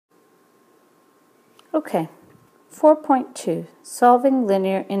Okay, 4.2, solving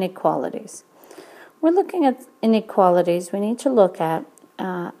linear inequalities. We're looking at inequalities. We need to look at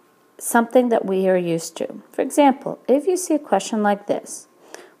something that we are used to. For example, if you see a question like this,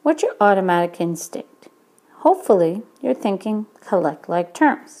 what's your automatic instinct? Hopefully, you're thinking collect like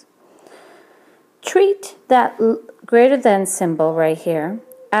terms. Treat that greater than symbol right here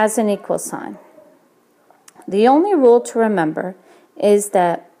as an equal sign. The only rule to remember is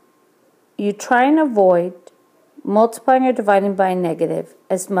that you try and avoid multiplying or dividing by a negative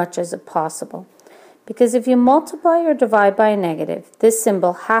as much as possible. Because if you multiply or divide by a negative, this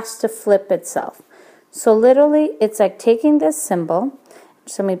symbol has to flip itself. So literally, it's like taking this symbol,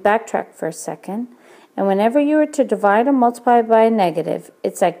 so let me backtrack for a second, and whenever you were to divide or multiply by a negative,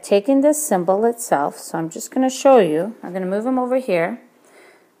 it's like taking this symbol itself. So I'm just going to show you. I'm going to move him over here.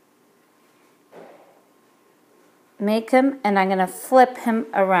 Make him, and I'm going to flip him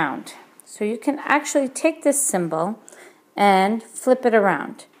around. So you can actually take this symbol and flip it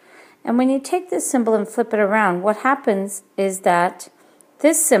around. And when you take this symbol and flip it around, what happens is that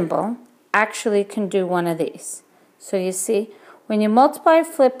this symbol actually can do one of these. So you see, when you multiply or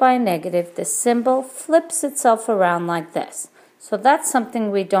flip by a negative, the symbol flips itself around like this. So that's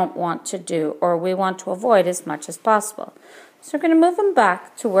something we don't want to do, or we want to avoid as much as possible. So we're going to move him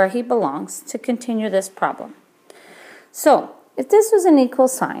back to where he belongs to continue this problem. So, if this was an equal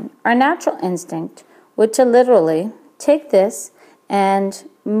sign, our natural instinct would to literally take this and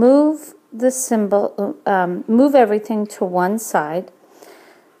move the symbol, move everything to one side.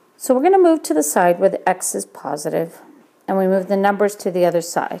 So we're going to move to the side where the x is positive, and we move the numbers to the other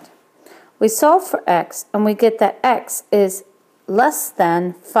side. We solve for x, and we get that x is less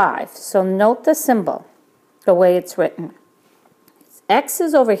than 5. So note the symbol, the way it's written. X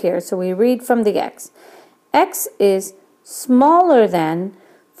is over here, so we read from the x. X is smaller than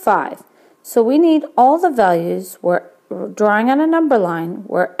 5. So we need all the values, we're drawing on a number line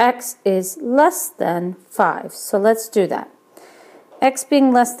where x is less than 5. So let's do that. X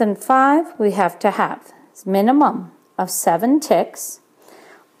being less than 5, we have to have a minimum of 7 ticks.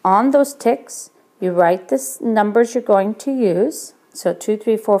 On those ticks, you write the numbers you're going to use. So 2,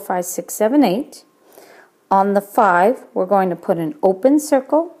 3, 4, 5, 6, 7, 8. On the 5, we're going to put an open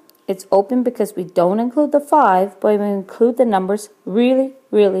circle. It's open because we don't include the 5, but we include the numbers really,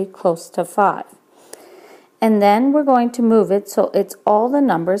 really close to 5. And then we're going to move it so it's all the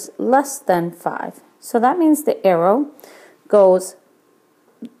numbers less than 5. So that means the arrow goes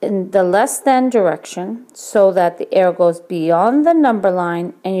in the less than direction so that the arrow goes beyond the number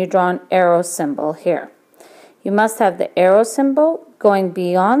line, and you draw an arrow symbol here. You must have the arrow symbol going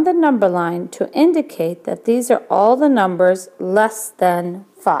beyond the number line to indicate that these are all the numbers less than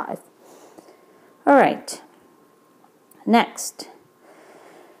 5. All right, next,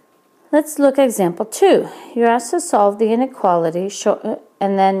 let's look at example 2. You're asked to solve the inequality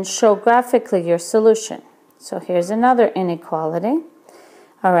and then show graphically your solution. So here's another inequality.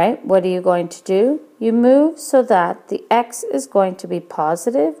 All right, what are you going to do? You move so that the x is going to be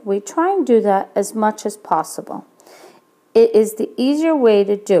positive. We try and do that as much as possible. It is the easier way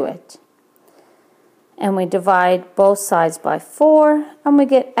to do it. And we divide both sides by 4, and we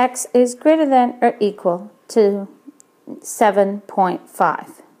get x is greater than or equal to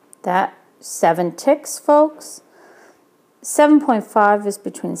 7.5. That 7 ticks, folks. 7.5 is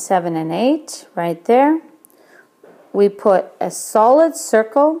between 7 and 8, right there. We put a solid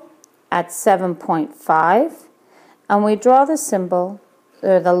circle at 7.5, and we draw the symbol,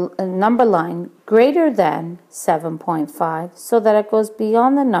 or the number line, greater than 7.5, so that it goes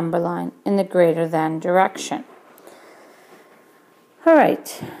beyond the number line in the greater than direction. All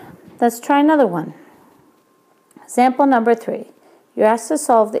right, let's try another one. Example number 3. You're asked to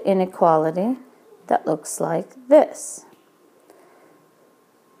solve the inequality that looks like this.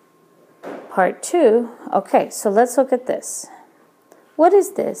 Part 2. Okay, so let's look at this. What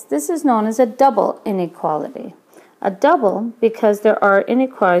is this? This is known as a double inequality. A double because there are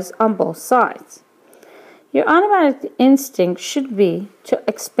inequalities on both sides. Your automatic instinct should be to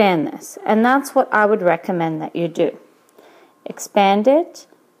expand this, and that's what I would recommend that you do. Expand it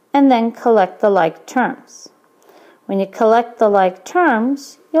and then collect the like terms. When you collect the like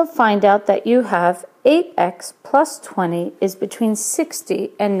terms, you'll find out that you have 8x plus 20 is between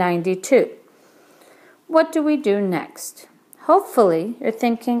 60 and 92. What do we do next? Hopefully, you're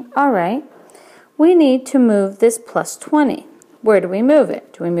thinking, all right, we need to move this plus 20. Where do we move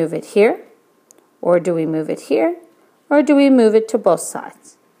it? Do we move it here? Or do we move it here? Or do we move it to both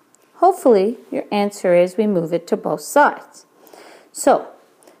sides? Hopefully, your answer is we move it to both sides. So,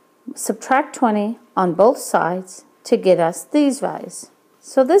 subtract 20 on both sides to get us these values.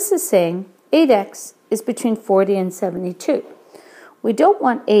 So this is saying 8x is between 40 and 72. We don't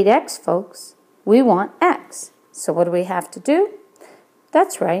want 8x, folks. We want x. So what do we have to do?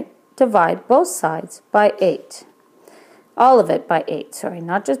 That's right, divide both sides by 8. All of it by 8, sorry,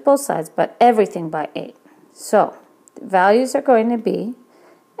 not just both sides, but everything by 8. So the values are going to be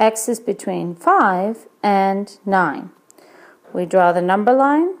x is between 5 and 9. We draw the number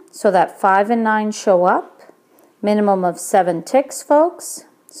line so that 5 and 9 show up. Minimum of 7 ticks, folks.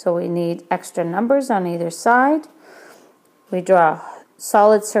 So we need extra numbers on either side. We draw a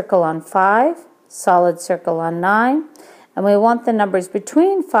solid circle on 5, solid circle on 9. And we want the numbers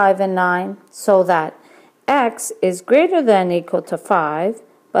between 5 and 9 so that x is greater than or equal to 5,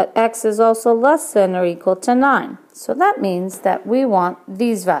 but x is also less than or equal to 9. So that means that we want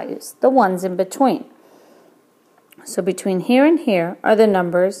these values, the ones in between. So between here and here are the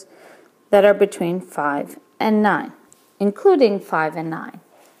numbers that are between 5 and 9, including 5 and 9.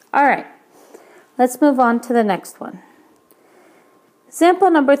 All right, let's move on to the next one.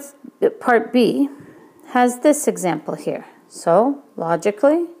 Example number part B has this example here. So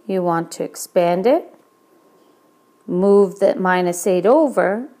logically, you want to expand it, move the minus 8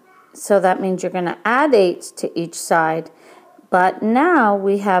 over, so that means you're going to add 8 to each side, but now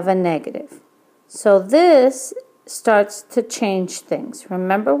we have a negative. So this starts to change things.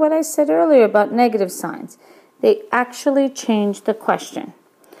 Remember what I said earlier about negative signs? They actually change the question,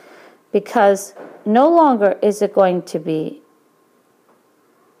 because no longer is it going to be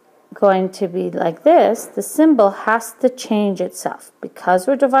like this. The symbol has to change itself. Because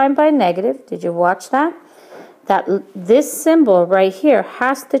we're dividing by negative, did you watch that? That this symbol right here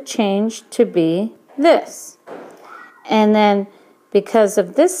has to change to be this. And then because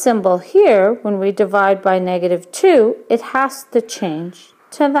of this symbol here, when we divide by -2, it has to change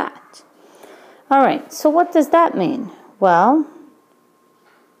to that. All right, so what does that mean? Well,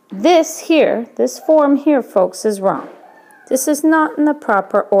 this here, this form here, folks, is wrong. This is not in the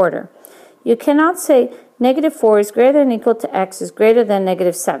proper order. You cannot say -4 is greater than or equal to x is greater than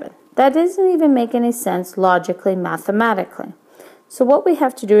 -7. That doesn't even make any sense logically, mathematically. So what we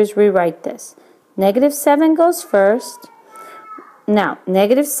have to do is rewrite this. -7 goes first. Now,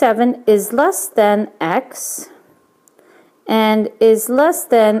 -7 is less than x and is less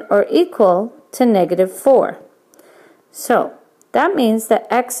than or equal to -4. So that means that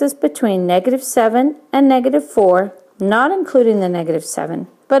x is between -7 and -4, not including the -7,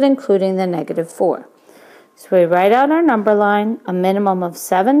 but including the -4. So we write out our number line, a minimum of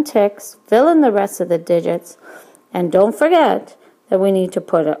 7 ticks, fill in the rest of the digits, and don't forget that we need to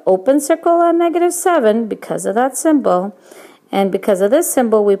put an open circle on -7 because of that symbol, and because of this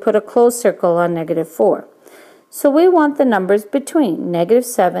symbol we put a closed circle on -4. So we want the numbers between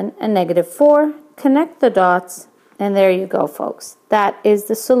 -7 and -4, connect the dots, and there you go, folks. That is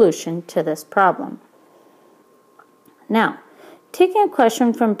the solution to this problem. Now, taking a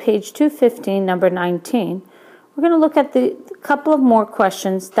question from page 215, number 19, we're going to look at the couple of more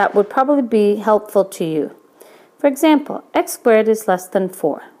questions that would probably be helpful to you. For example, x squared is less than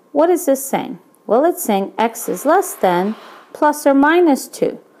 4. What is this saying? Well, it's saying x is less than plus or minus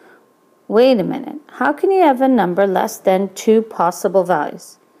 2. Wait a minute. How can you have a number less than 2 possible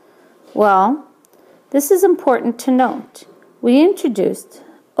values? Well, this is important to note. We introduced,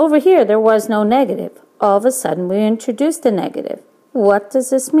 over here there was no negative. All of a sudden we introduced a negative. What does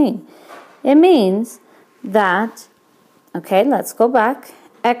this mean? It means that, okay, let's go back.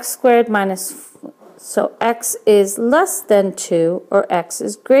 X squared minus, so x is less than 2 or x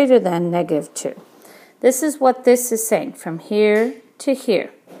is greater than -2. This is what this is saying from here to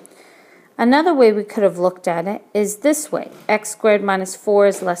here. Another way we could have looked at it is this way. X squared minus 4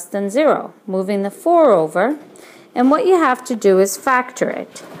 is less than 0. Moving the 4 over, and what you have to do is factor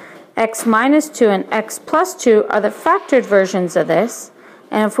it. X minus 2 and x plus 2 are the factored versions of this.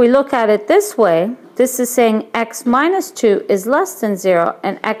 And if we look at it this way, this is saying x minus 2 is less than 0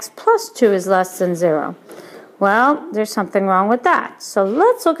 and x plus 2 is less than 0. Well, there's something wrong with that. So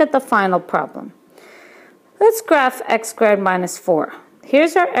let's look at the final problem. Let's graph x squared minus 4.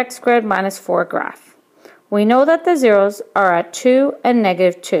 Here's our x squared minus 4 graph. We know that the zeros are at 2 and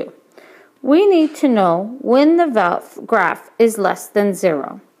 -2. We need to know when the graph is less than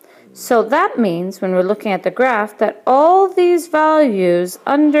 0. So that means when we're looking at the graph that all these values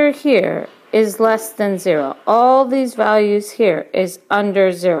under here is less than 0. All these values here is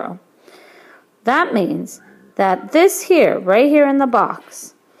under 0. That means that this here, right here in the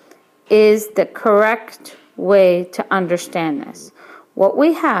box, is the correct way to understand this. What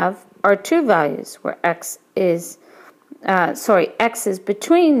we have are two values where x is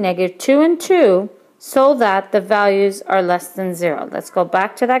between -2 and 2, so that the values are less than 0. Let's go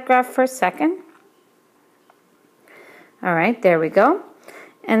back to that graph for a second. All right, there we go.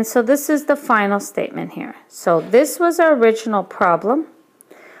 And so this is the final statement here. So this was our original problem.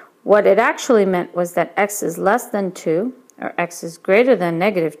 What it actually meant was that x is less than 2, or x is greater than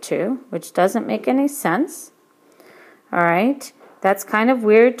negative 2, which doesn't make any sense. All right, that's kind of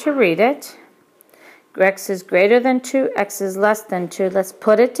weird to read it. X is greater than 2, x is less than 2. Let's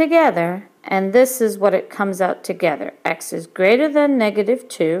put it together, and this is what it comes out together. X is greater than negative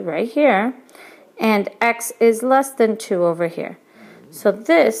 2 right here, and x is less than 2 over here. So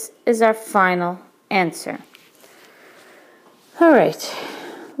this is our final answer. All right,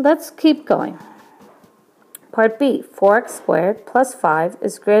 let's keep going. Part B, 4x squared plus 5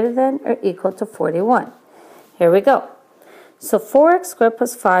 is greater than or equal to 41. Here we go. So 4x squared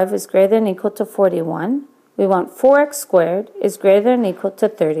plus 5 is greater than or equal to 41. We want 4x squared is greater than or equal to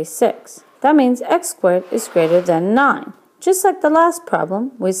 36. That means x squared is greater than 9. Just like the last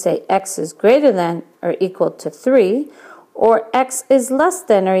problem, we say x is greater than or equal to 3, or x is less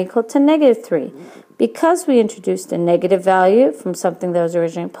than or equal to negative 3. Because we introduced a negative value from something that was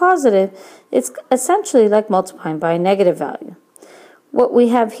originally positive, it's essentially like multiplying by a negative value. What we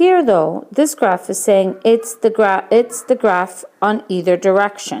have here, though, this graph is saying it's the graph on either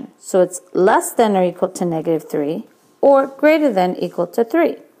direction. So it's less than or equal to negative 3 or greater than or equal to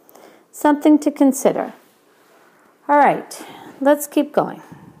 3. Something to consider. All right, let's keep going.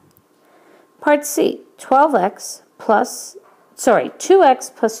 Part C, 2x plus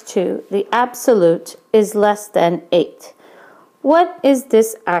 2, the absolute is less than 8. What is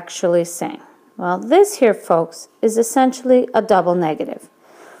this actually saying? Well, this here, folks, is essentially a double negative,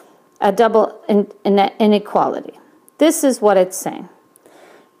 a double inequality. This is what it's saying.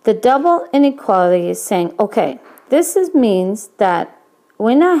 The double inequality is saying, okay, means that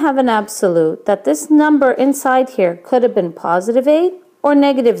when I have an absolute, that this number inside here could have been positive 8 or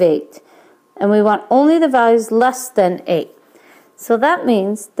negative 8. And we want only the values less than 8. So that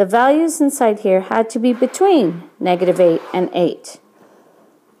means the values inside here had to be between negative 8 and 8.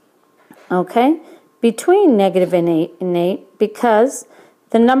 Okay? Between negative and 8, because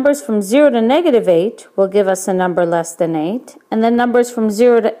the numbers from 0 to negative 8 will give us a number less than 8, and the numbers from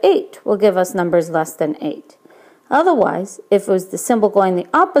 0 to 8 will give us numbers less than 8. Otherwise, if it was the symbol going the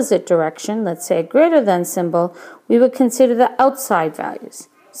opposite direction, let's say a greater than symbol, we would consider the outside values.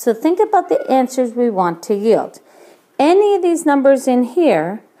 So think about the answers we want to yield. Any of these numbers in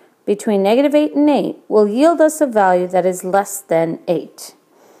here, between negative 8 and 8, will yield us a value that is less than 8.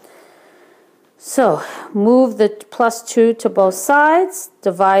 So move the plus 2 to both sides,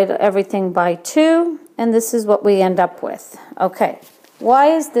 divide everything by 2, and this is what we end up with. Okay, why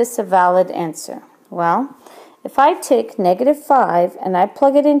is this a valid answer? Well, if I take negative 5 and I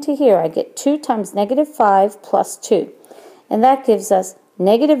plug it into here, I get 2 times negative 5 plus 2. And that gives us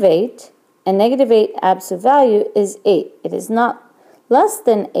negative 8, and negative 8 absolute value is 8. It is not less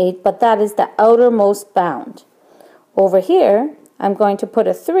than 8, but that is the outermost bound. Over here, I'm going to put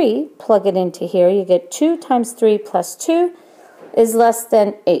a 3, plug it into here. You get 2 times 3 plus 2 is less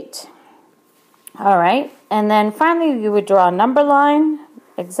than 8. All right, and then finally you would draw a number line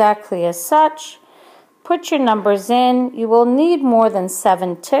exactly as such. Put your numbers in. You will need more than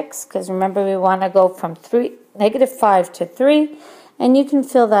 7 ticks because remember we want to go from negative 5 to 3, and you can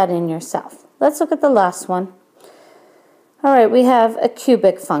fill that in yourself. Let's look at the last one. All right, we have a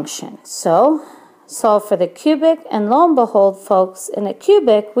cubic function. So solve for the cubic, and lo and behold, folks, in a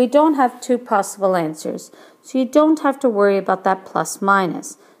cubic we don't have 2 possible answers. So you don't have to worry about that plus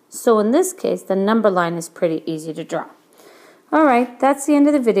minus. So in this case, the number line is pretty easy to draw. All right, that's the end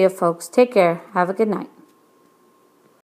of the video, folks. Take care. Have a good night.